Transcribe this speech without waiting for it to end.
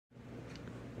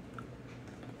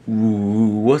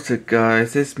Ooh, what's up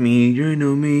guys, it's me, you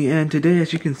know me, and today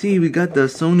as you can see we got the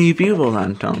Sony Vivo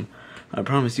Lantern. I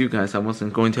promise you guys I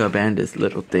wasn't going to abandon this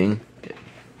little thing,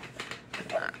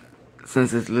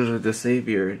 since it's literally the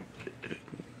savior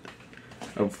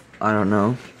of, I don't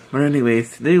know. But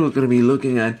anyways, today we're going to be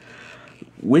looking at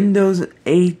Windows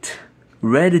 8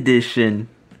 Red Edition.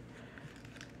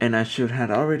 And I should have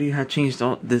already changed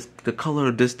the color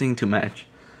of this thing to match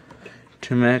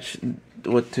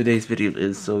what today's video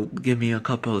is, so give me a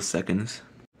couple of seconds.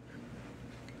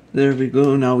 There we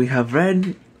go, now we have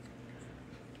red.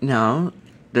 Now,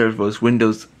 there was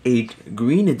Windows 8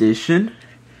 Green Edition.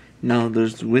 Now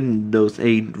there's Windows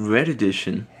 8 Red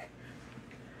Edition.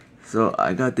 So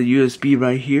I got the USB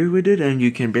right here with it, and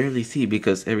you can barely see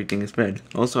because everything is red.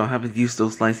 Also, I haven't used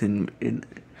those lights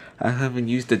I haven't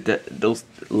used those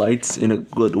lights in a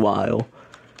good while.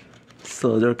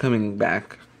 So they're coming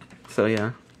back. So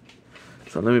yeah.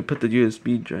 So let me put the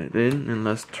USB drive in and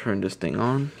let's turn this thing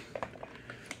on.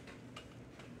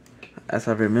 As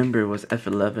I remember, it was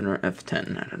F11 or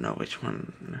F10. I don't know which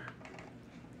one.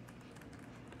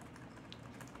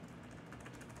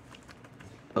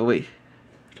 Oh wait.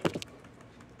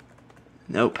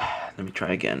 Nope. Let me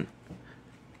try again.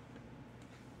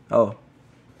 Oh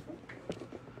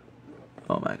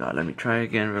my god, let me try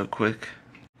again real quick.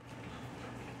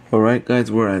 Alright guys,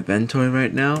 we're at Ventoy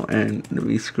right now, and let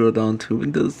me scroll down to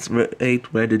Windows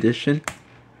 8 Red Edition.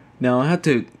 Now I had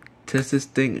to test this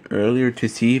thing earlier to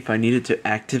see if I needed to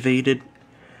activate it.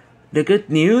 The good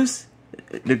news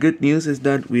is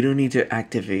that we don't need to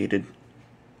activate it.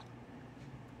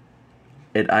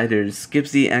 It either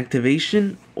skips the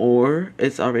activation or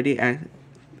it's already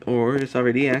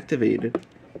activated.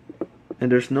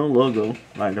 And there's no logo,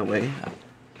 by the way.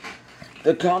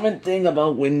 The common thing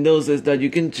about Windows is that you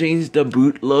can change the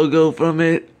boot logo from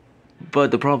it,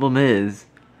 but the problem is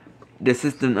the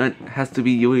system has to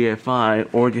be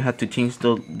UEFI, or you have to change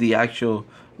the actual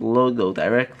logo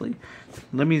directly.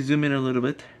 Let me zoom in a little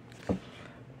bit.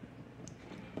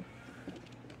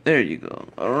 There you go.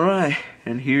 Alright,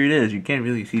 and here it is. You can't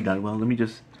really see that well. Let me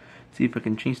just see if I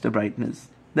can change the brightness.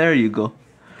 There you go.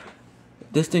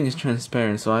 This thing is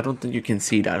transparent, so I don't think you can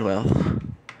see that well.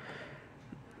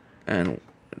 And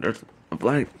there's a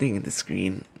black thing in the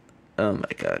screen. Oh my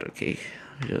god, okay.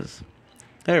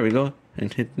 There we go.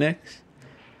 And hit next.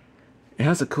 It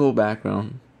has a cool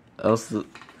background. Also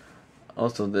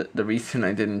the reason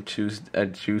I didn't choose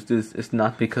this is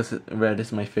not because red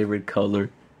is my favorite color.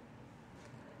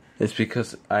 It's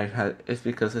because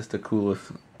it's the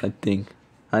coolest, I think.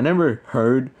 I never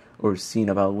heard or seen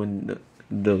about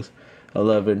Windows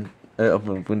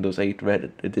 8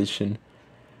 Red Edition.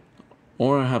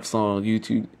 Or I have saw a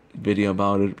YouTube video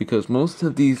about it, because most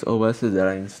of these OSs that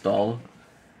I install,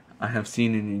 I have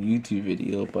seen in a YouTube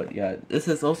video. But yeah, this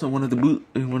is also one of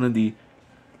the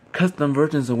custom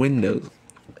versions of Windows.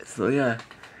 So yeah,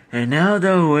 and now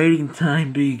the waiting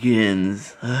time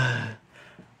begins. I'm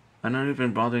not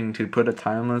even bothering to put a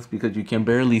timelapse because you can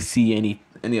barely see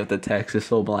any of the text. It's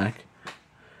so black.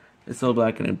 It's so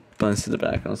black and it blends to the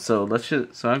background. So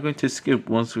I'm going to skip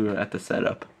once we're at the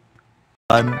setup.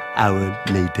 1 hour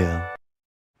later.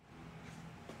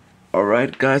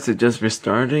 Alright guys, it's just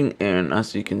restarting, and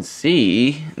as you can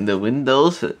see, the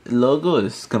Windows logo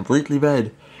is completely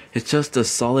red. It's just a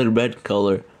solid red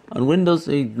color. On Windows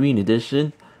 8 Green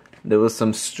Edition, there was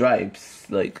some stripes,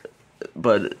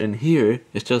 but in here,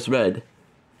 it's just red.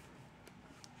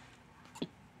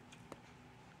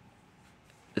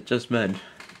 It's just red,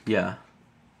 yeah.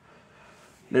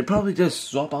 They probably just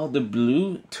swap out the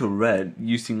blue to red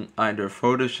using either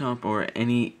Photoshop or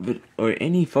any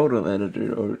photo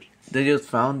editor, or they just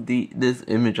found this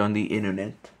image on the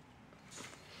internet.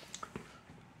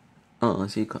 Oh,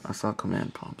 I saw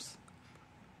command prompts.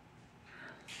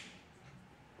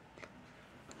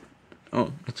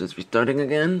 Oh, it's just restarting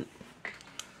again.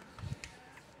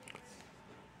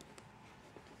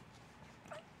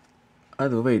 By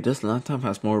the way, this laptop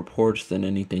has more ports than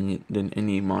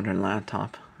any modern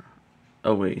laptop.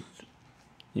 Oh wait,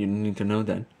 you need to know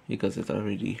that because it's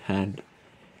already had.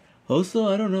 Also,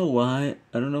 I don't know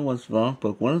what's wrong,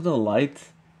 but one of the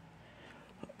lights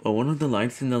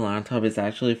in the laptop is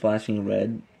actually flashing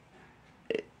red.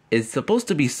 It's supposed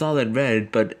to be solid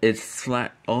red, but it's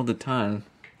flat all the time,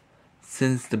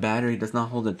 since the battery does not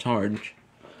hold a charge.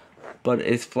 But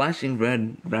it's flashing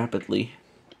red rapidly.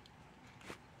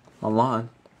 A lot.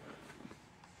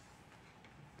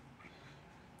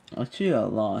 Actually, a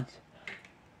lot.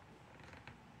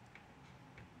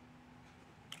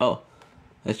 Oh,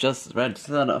 it's just red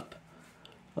setup.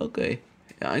 Okay,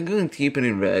 yeah, I'm going to keep it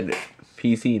in red.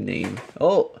 PC name.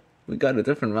 Oh, we got a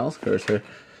different mouse cursor.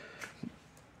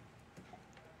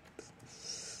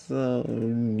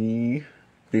 Sony.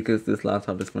 Because this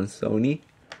laptop is from Sony.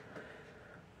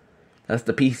 That's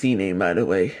the PC name, by the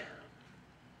way.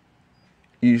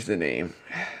 Username.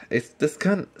 It's this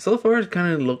kind. So far, it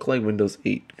kind of look like Windows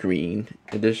 8 Green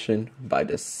Edition by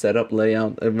the setup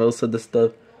layout and most of the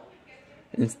stuff.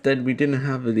 Instead, we didn't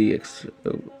have the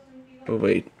oh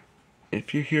wait.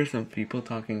 If you hear some people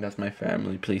talking, that's my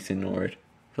family. Please ignore it.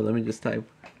 So let me just type.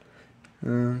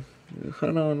 Hold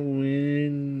on,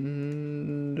 Windows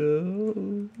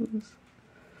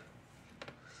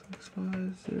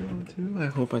 6502. I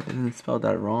hope I didn't spell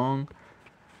that wrong.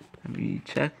 Let me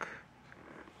check.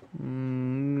 No.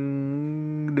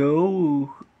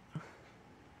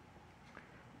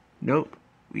 Nope.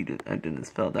 I didn't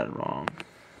spell that wrong.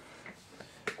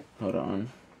 Hold on.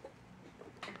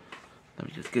 Let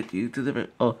me just get you to the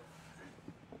Let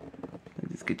me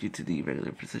just get you to the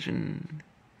regular position.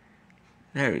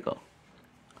 There we go.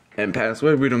 And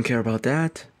password, we don't care about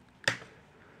that.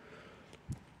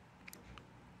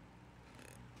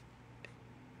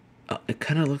 It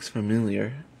kind of looks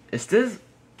familiar. Is this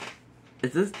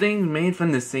thing made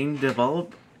from the same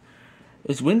developer?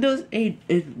 Is Windows 8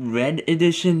 Red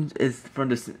Edition is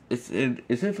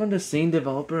it from the same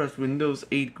developer as Windows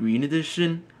 8 Green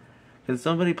Edition? Can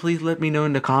somebody please let me know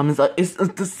in the comments? It's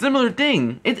the similar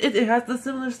thing. It has the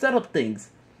similar setup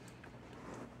things.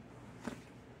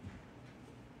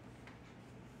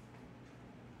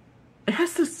 It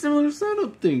has the similar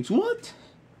setup things. What?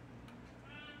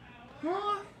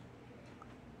 What?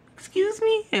 Excuse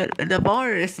me? The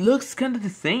bar looks kind of the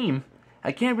same.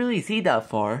 I can't really see that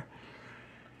far.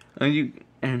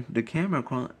 And the camera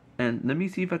quality. And let me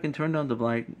see if I can turn down the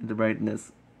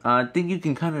brightness. I think you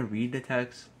can kind of read the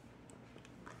text.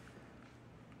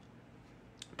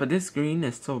 But this screen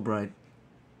is so bright.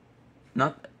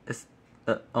 Not as.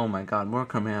 Oh my God! More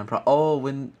command pro.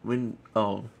 Oh,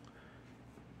 oh.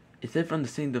 Is it from the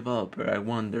same developer? I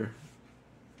wonder.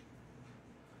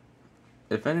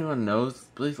 If anyone knows,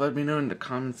 please let me know in the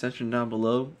comment section down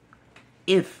below.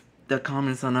 If the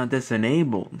comments are not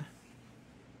disenabled.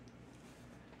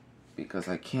 Because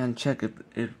I can't check it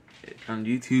on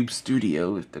YouTube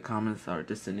Studio if the comments are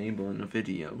disenabled in the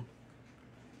video.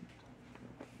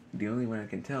 The only way I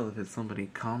can tell if it's somebody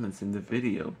comments in the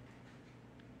video.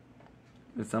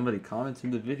 If somebody comments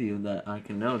in the video, that I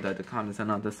can know that the comments are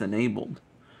not disenabled.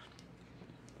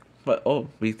 But I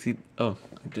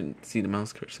didn't see the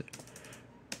mouse cursor.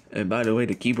 And by the way,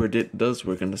 the keyboard does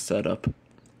work in the setup.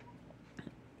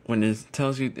 When it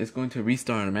tells you it's going to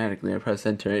restart automatically, I press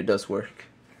enter, it does work.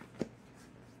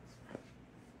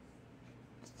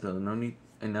 So no need,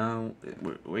 and now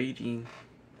we're waiting.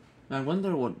 I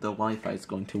wonder what the Wi-Fi is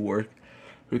going to work.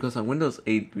 Because on Windows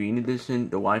 8 Green Edition,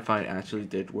 the Wi-Fi actually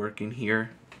did work in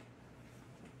here.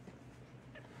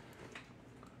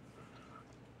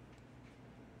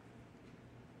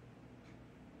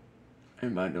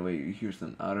 And by the way, you hear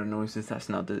some outer noises. That's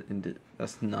not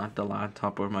the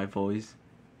laptop or my voice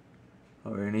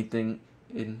or anything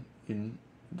in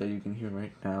that you can hear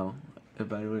right now. And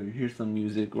by the way, you hear some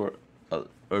music or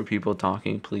people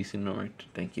talking, please ignore it.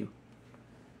 Thank you.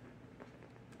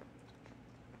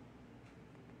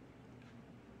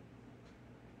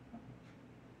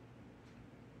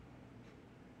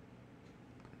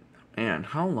 And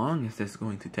how long is this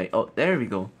going to take? Oh, there we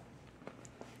go.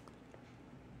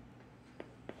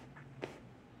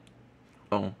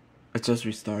 Oh, it just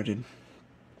restarted.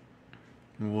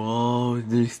 Whoa, it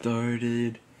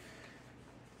restarted.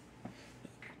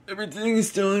 Everything is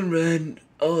still in red.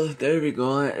 Oh, there we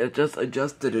go. I just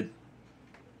adjusted it.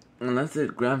 Unless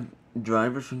it grabbed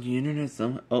drivers from the internet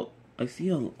somehow. Oh, I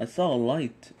saw a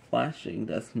light flashing.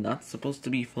 That's not supposed to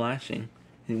be flashing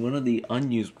in one of the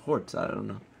unused ports. I don't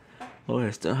know. Oh,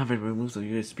 I still haven't removed the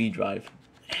USB drive.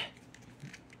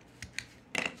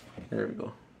 There we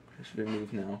go. I should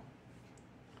remove now.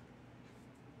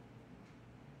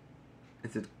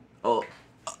 Is it? Oh,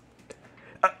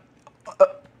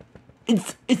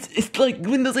 it's like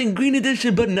Windows 8 Green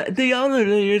Edition, but the other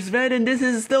layer is red, and this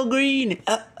is still green.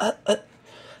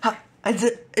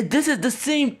 This is the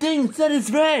same thing. It said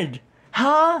it's red.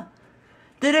 Huh?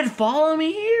 Did it follow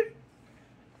me here?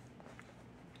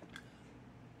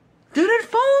 Did it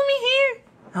follow me here?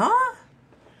 Huh?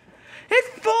 It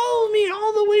followed me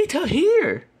all the way to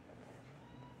here.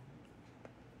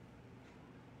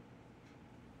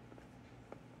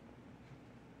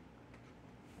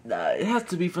 It has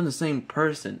to be from the same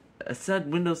person. It said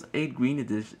Windows 8 Green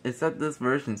Edition. It said this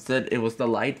version said it was the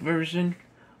light version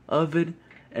of it,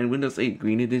 and Windows 8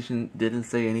 Green Edition didn't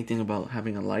say anything about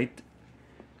having a light.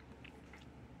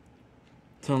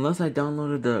 So unless I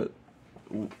downloaded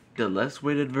the less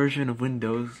weighted version of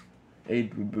Windows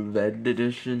 8 Red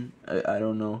Edition. I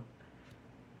don't know.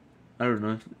 I don't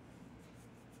know.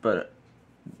 But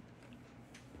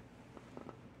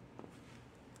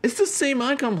it's the same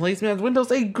icon placement as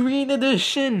Windows 8 Green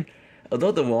Edition.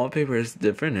 Although the wallpaper is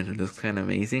different and it looks kind of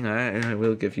amazing, I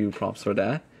will give you props for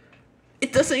that.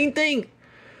 It's the same thing.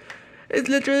 It's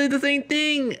literally the same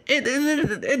thing.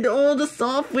 It all the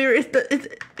software is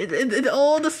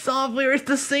all the software is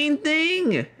the same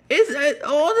thing. It's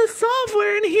all the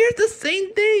software, and here's the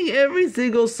same thing. Every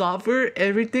single software,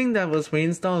 everything that was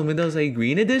reinstalled in Windows 8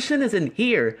 Green Edition is in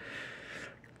here.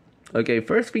 Okay,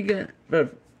 first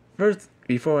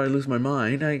before I lose my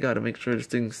mind, I gotta make sure this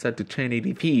thing's set to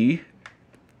 1080p,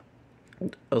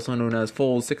 also known as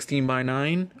full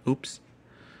 16:9. Oops.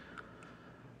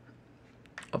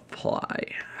 Apply.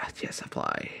 Yes,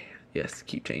 apply. Yes,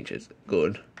 keep changes.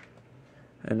 Good.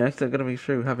 And next, I gotta make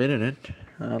sure we have internet.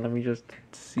 Let me just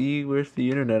see where's the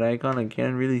internet icon. I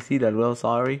can't really see that well.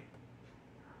 Sorry.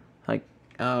 Like,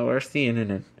 where's the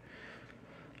internet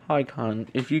icon?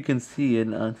 If you can see it,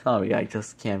 sorry, I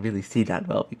just can't really see that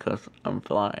well because I'm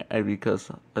flying.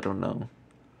 Because I don't know.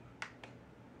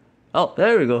 Oh,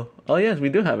 there we go. Oh yes, we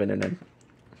do have internet.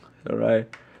 All right.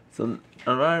 So.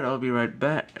 Alright, I'll be right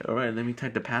back. Alright, let me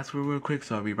type the password real quick,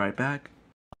 so I'll be right back.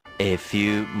 A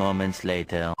few moments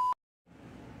later.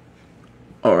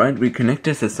 Alright, we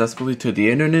connected successfully to the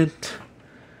internet.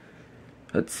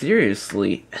 But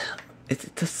seriously, it's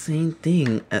the same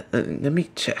thing. Let me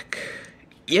check.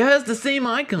 Yeah, it's the same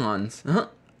icons. Huh?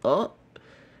 Oh.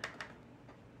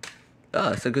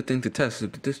 Ah, it's a good thing to test.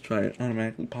 If this try it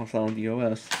automatically pops out on the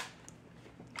OS.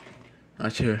 I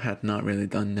should have not really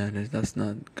done that. That's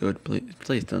not good.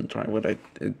 Please don't try what I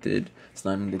did.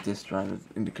 Slamming the disk drive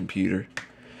in the computer.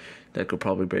 That could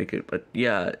probably break it. But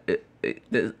yeah,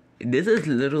 this is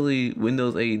literally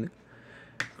Windows 8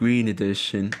 Green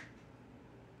Edition.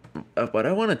 But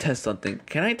I want to test something.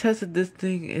 Can I test this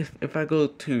thing if I go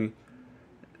to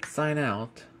sign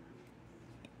out?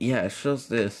 Yeah, it shows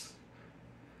this.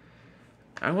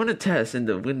 I want to test I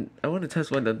want to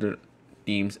test one of the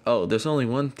themes. Oh, there's only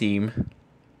one theme.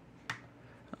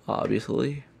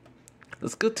 Obviously.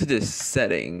 Let's go to the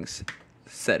settings.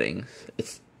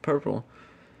 It's purple.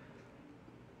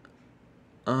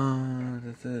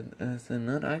 Is it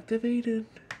not activated?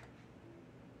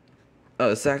 Oh,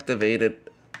 it's activated.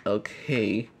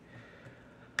 Okay.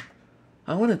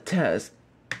 I want to test.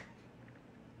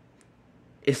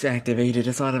 It's activated.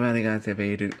 It's automatically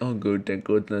activated. Oh, good. Thank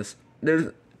goodness.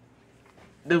 There's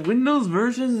the Windows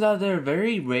versions that are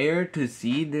very rare to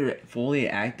see they're fully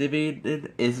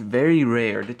activated is very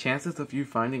rare. The chances of you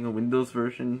finding a Windows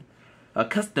version, a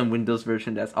custom Windows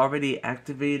version that's already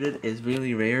activated is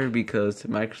really rare because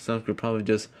Microsoft could probably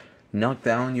just knock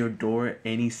down your door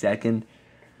any second.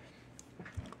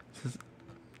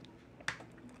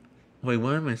 Wait,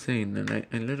 what am I saying then?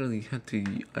 I literally had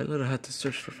to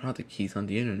search for hotkeys on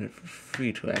the internet for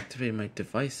free to activate my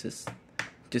devices.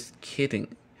 Just kidding.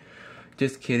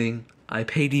 I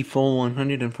paid the full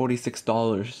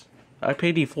 $146. I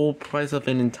paid the full price of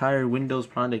an entire Windows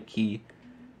product key.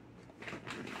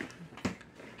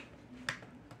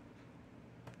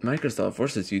 Microsoft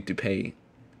forces you to pay.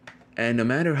 And no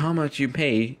matter how much you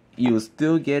pay, you will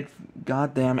still get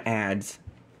goddamn ads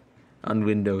on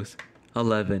Windows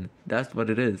 11. That's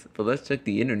what it is. But let's check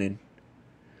the internet.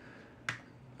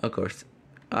 Of course.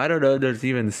 I don't know if there's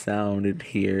even sound in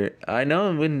here. I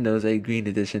know Windows 8 Green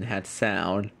Edition had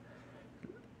sound.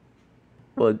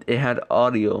 Well, it had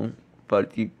audio,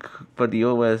 but the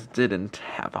OS didn't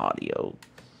have audio.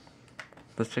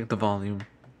 Let's check the volume.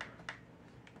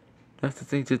 That's the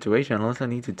same situation, unless I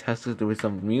need to test it with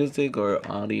some music or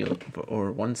audio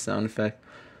or one sound effect.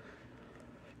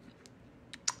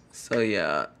 So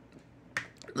yeah.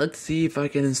 Let's see if I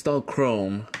can install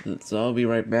Chrome. So I'll be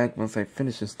right back once I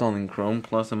finish installing Chrome,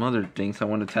 plus some other things I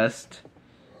want to test.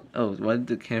 Oh, why did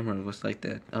the camera was like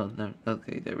that? Oh, no.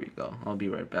 Okay, there we go. I'll be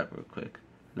right back real quick.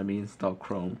 Let me install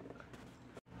Chrome.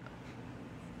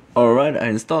 Alright, I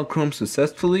installed Chrome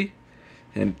successfully.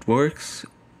 And it works.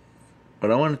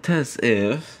 But I want to test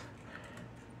if...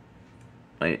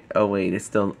 oh wait, it's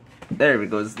still... There we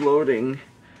go, it's loading.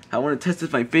 I want to test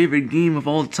if my favorite game of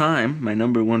all time, my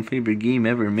 #1 favorite game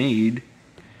ever made,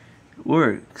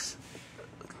 works.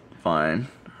 Fine.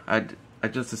 I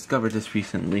just discovered this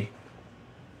recently.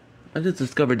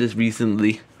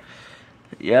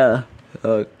 Yeah.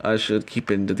 I should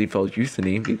keep in the default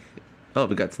username. Oh,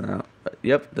 we got sound.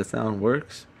 Yep, the sound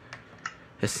works.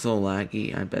 It's so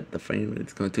laggy. I bet the frame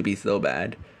rate's going to be so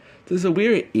bad. There's a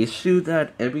weird issue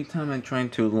that every time I'm trying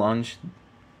to launch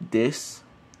this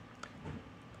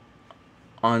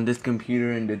on this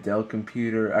computer and the Dell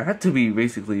computer. I had to be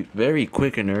basically very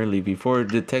quick and early before it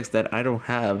detects that I don't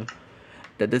have,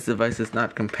 that this device is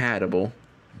not compatible.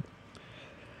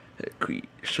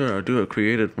 Sure, I'll do a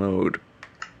creative mode.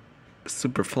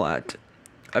 Super flat.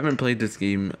 I haven't played this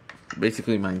game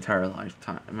basically my entire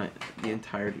lifetime, the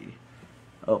entirety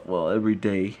of, well, every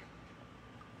day.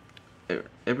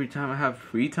 Every time I have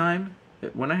free time,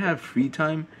 when I have free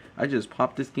time, I just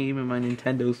pop this game in my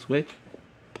Nintendo Switch,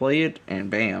 play it, and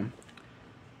bam.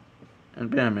 And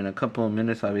bam, in a couple of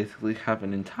minutes I basically have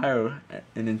an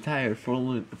entire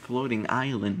floating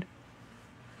island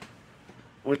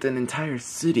with an entire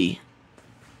city.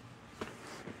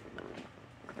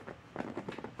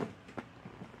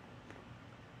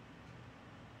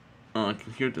 Oh, I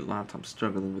can hear the laptop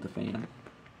struggling with the fan.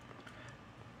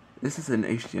 This is an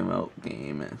HTML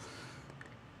game.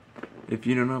 If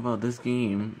you don't know about this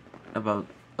game, about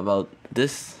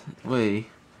this way,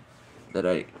 that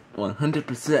I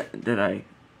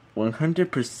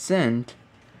 100%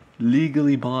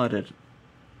 legally bought it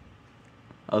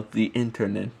of the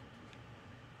internet.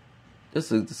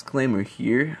 Just a disclaimer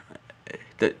here.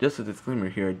 I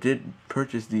did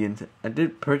purchase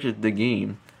the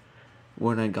game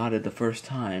when I got it the first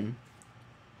time,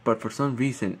 but for some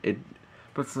reason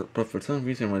when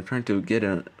I'm trying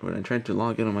to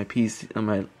log in on my PC, on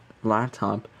my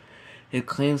laptop, it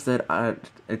claims that I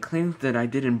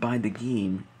didn't buy the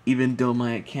game, even though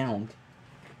my Minecraft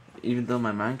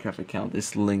account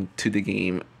is linked to the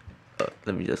game.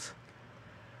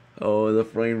 Oh, the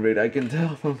frame rate, I can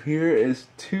tell from here, is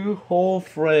 2 whole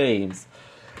frames.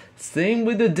 Same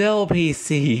with the Dell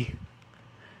PC.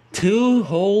 2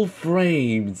 whole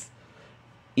frames.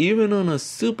 Even on a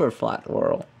super flat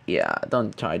world. Yeah,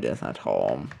 don't try this at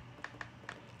home.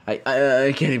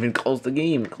 I can't even close the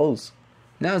game. Close.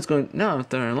 Now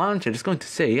after I launch it, it's going to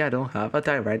say I don't have a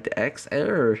DirectX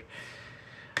error.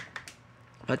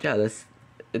 But yeah,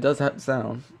 it does have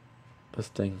sound. This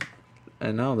thing.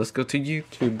 And now let's go to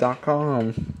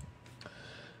YouTube.com.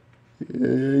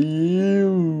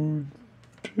 YouTube.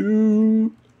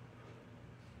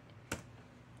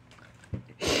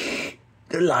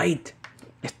 The light.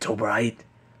 It's too bright.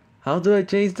 How do I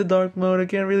change the dark mode? I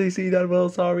can't really see that well,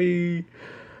 sorry.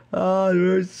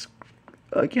 I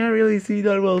can't really see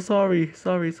that well, sorry.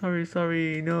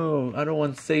 No, I don't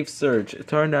want safe search.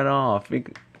 Turn that off.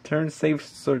 Turn safe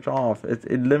search off.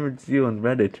 It limits you on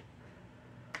Reddit.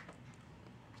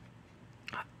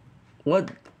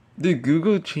 What? Did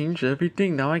Google change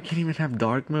everything? Now I can't even have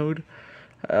dark mode?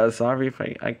 Sorry if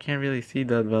I can't really see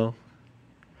that well.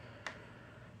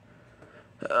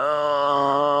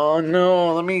 Oh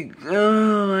no,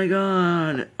 oh my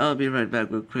god. I'll be right back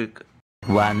real quick.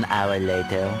 1 hour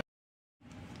later.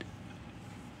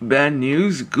 Bad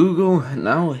news, Google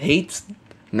now hates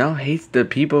the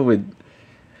people with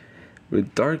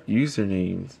dark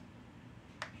usernames.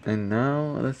 And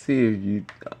now let's see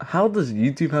how does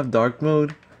YouTube have dark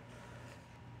mode?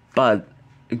 But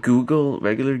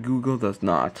regular Google does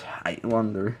not. I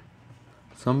wonder.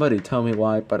 Somebody tell me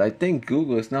why, but I think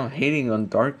Google is now hating on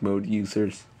dark mode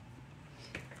users.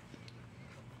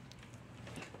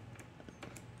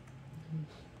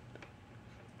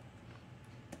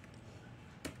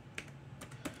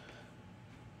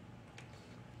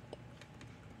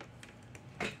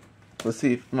 Let's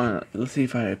see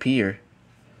if I appear.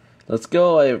 Let's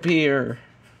go, I appear.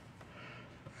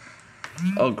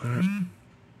 Oh crap.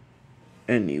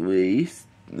 Anyways,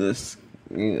 let's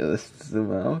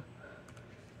zoom out.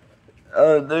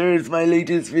 There's my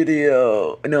latest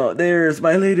video. No, there's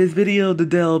my latest video, the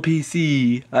Dell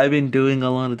PC. I've been doing a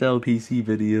lot of Dell PC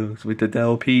videos with the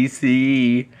Dell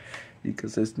PC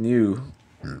because it's new.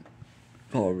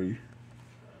 Sorry.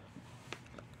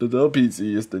 The Dell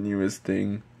PC is the newest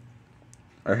thing.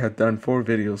 I have done 4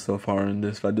 videos so far on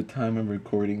this by the time I'm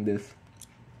recording this.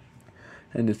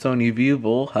 And the Sony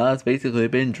ViewBowl has basically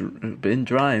been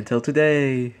dry until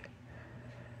today.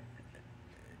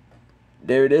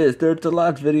 There it is. There's the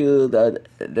last video that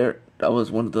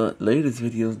was one of the latest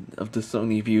videos of the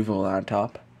Sony ViewBowl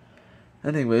laptop.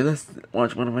 Anyway, let's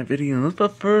watch one of my videos.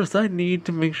 But first, I need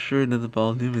to make sure that the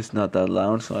volume is not that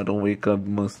loud, so I don't wake up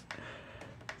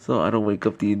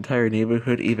the entire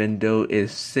neighborhood, even though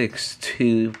it's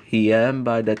 6:02 p.m.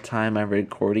 by the time I'm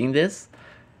recording this.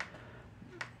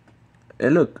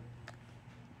 And look,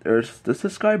 there's the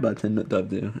subscribe button up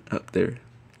there.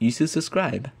 You should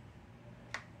subscribe.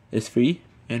 It's free,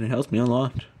 and it helps me a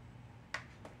lot.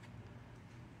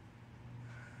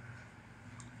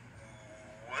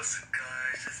 What's up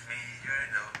guys, it's me, your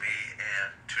Adobe,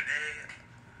 and today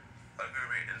I'm going to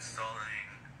be installing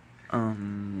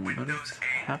What is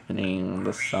happening on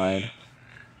this side?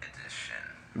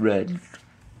 red.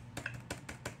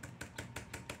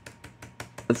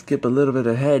 Let's skip a little bit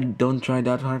ahead. Don't try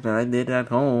that hard that I did at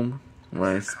home.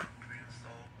 Where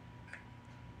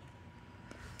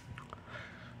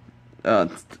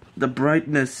the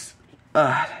brightness.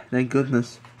 Thank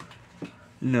goodness.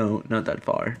 No, not that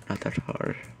far. Not that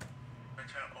far.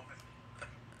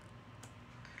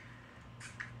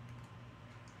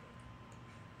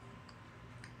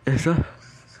 Is that?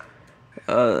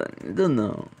 Don't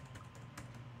know.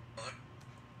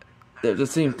 They're the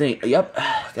same thing. Yep.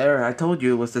 There, I told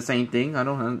you it was the same thing. I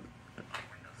don't have.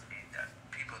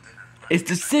 It's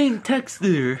the same text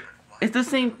there. It's the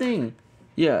same thing.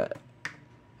 Yeah.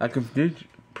 I can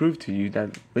prove to you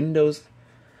that Windows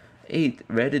 8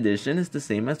 Red Edition is the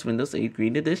same as Windows 8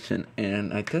 Green Edition.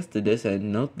 And I tested this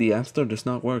and note the App Store does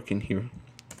not work in here.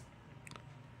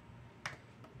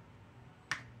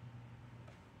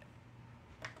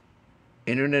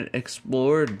 Internet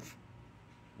Explorer,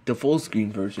 the full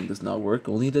screen version does not work,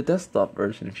 only the desktop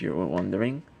version if you were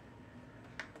wondering.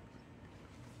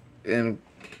 And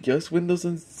just Windows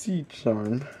and C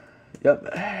charm.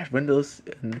 Yep, Windows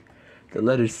and the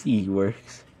letter C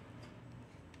works.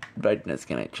 Brightness,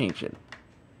 can I change it?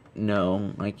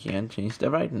 No, I can't change the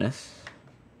brightness.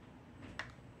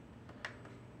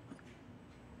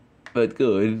 But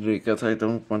good, because I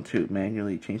don't want to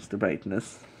manually change the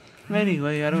brightness.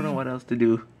 Anyway, I don't know what else to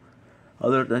do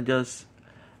other than just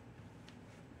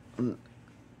I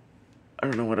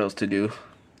don't know what else to do.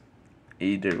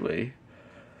 Either way,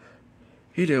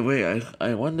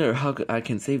 I wonder how I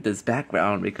can save this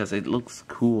background because it looks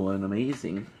cool and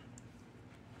amazing.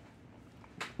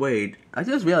 Wait, I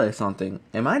just realized something.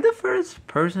 Am I the first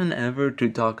person ever to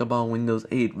talk about Windows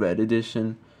 8 Red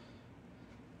Edition?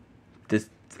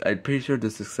 I'm pretty sure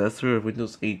the successor of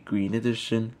Windows 8 Green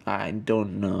Edition. I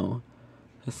don't know.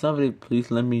 Somebody please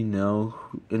let me know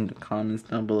in the comments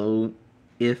down below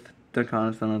if the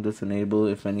comments on this enable,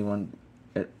 if anyone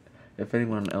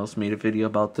else made a video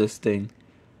about this thing,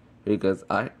 because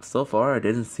so far I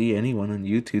didn't see anyone on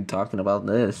YouTube talking about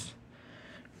this.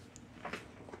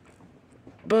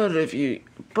 But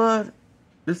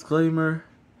disclaimer,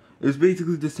 it's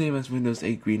basically the same as Windows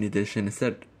 8 Green Edition,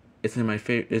 except it's in my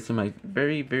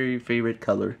very, very favorite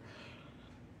color,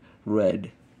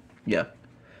 red. Yeah,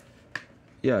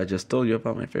 I just told you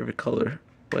about my favorite color.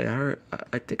 Wait, I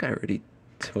think I already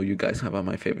told you guys about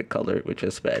my favorite color, which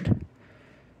is red.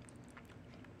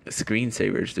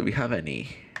 Screensavers, do we have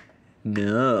any?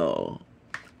 No.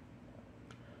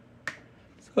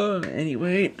 So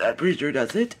anyway, I'm pretty sure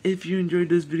that's it. If you enjoyed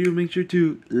this video, make sure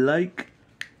to like,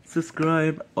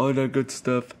 subscribe, all that good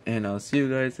stuff, and I'll see you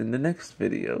guys in the next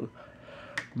video.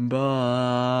 Bye.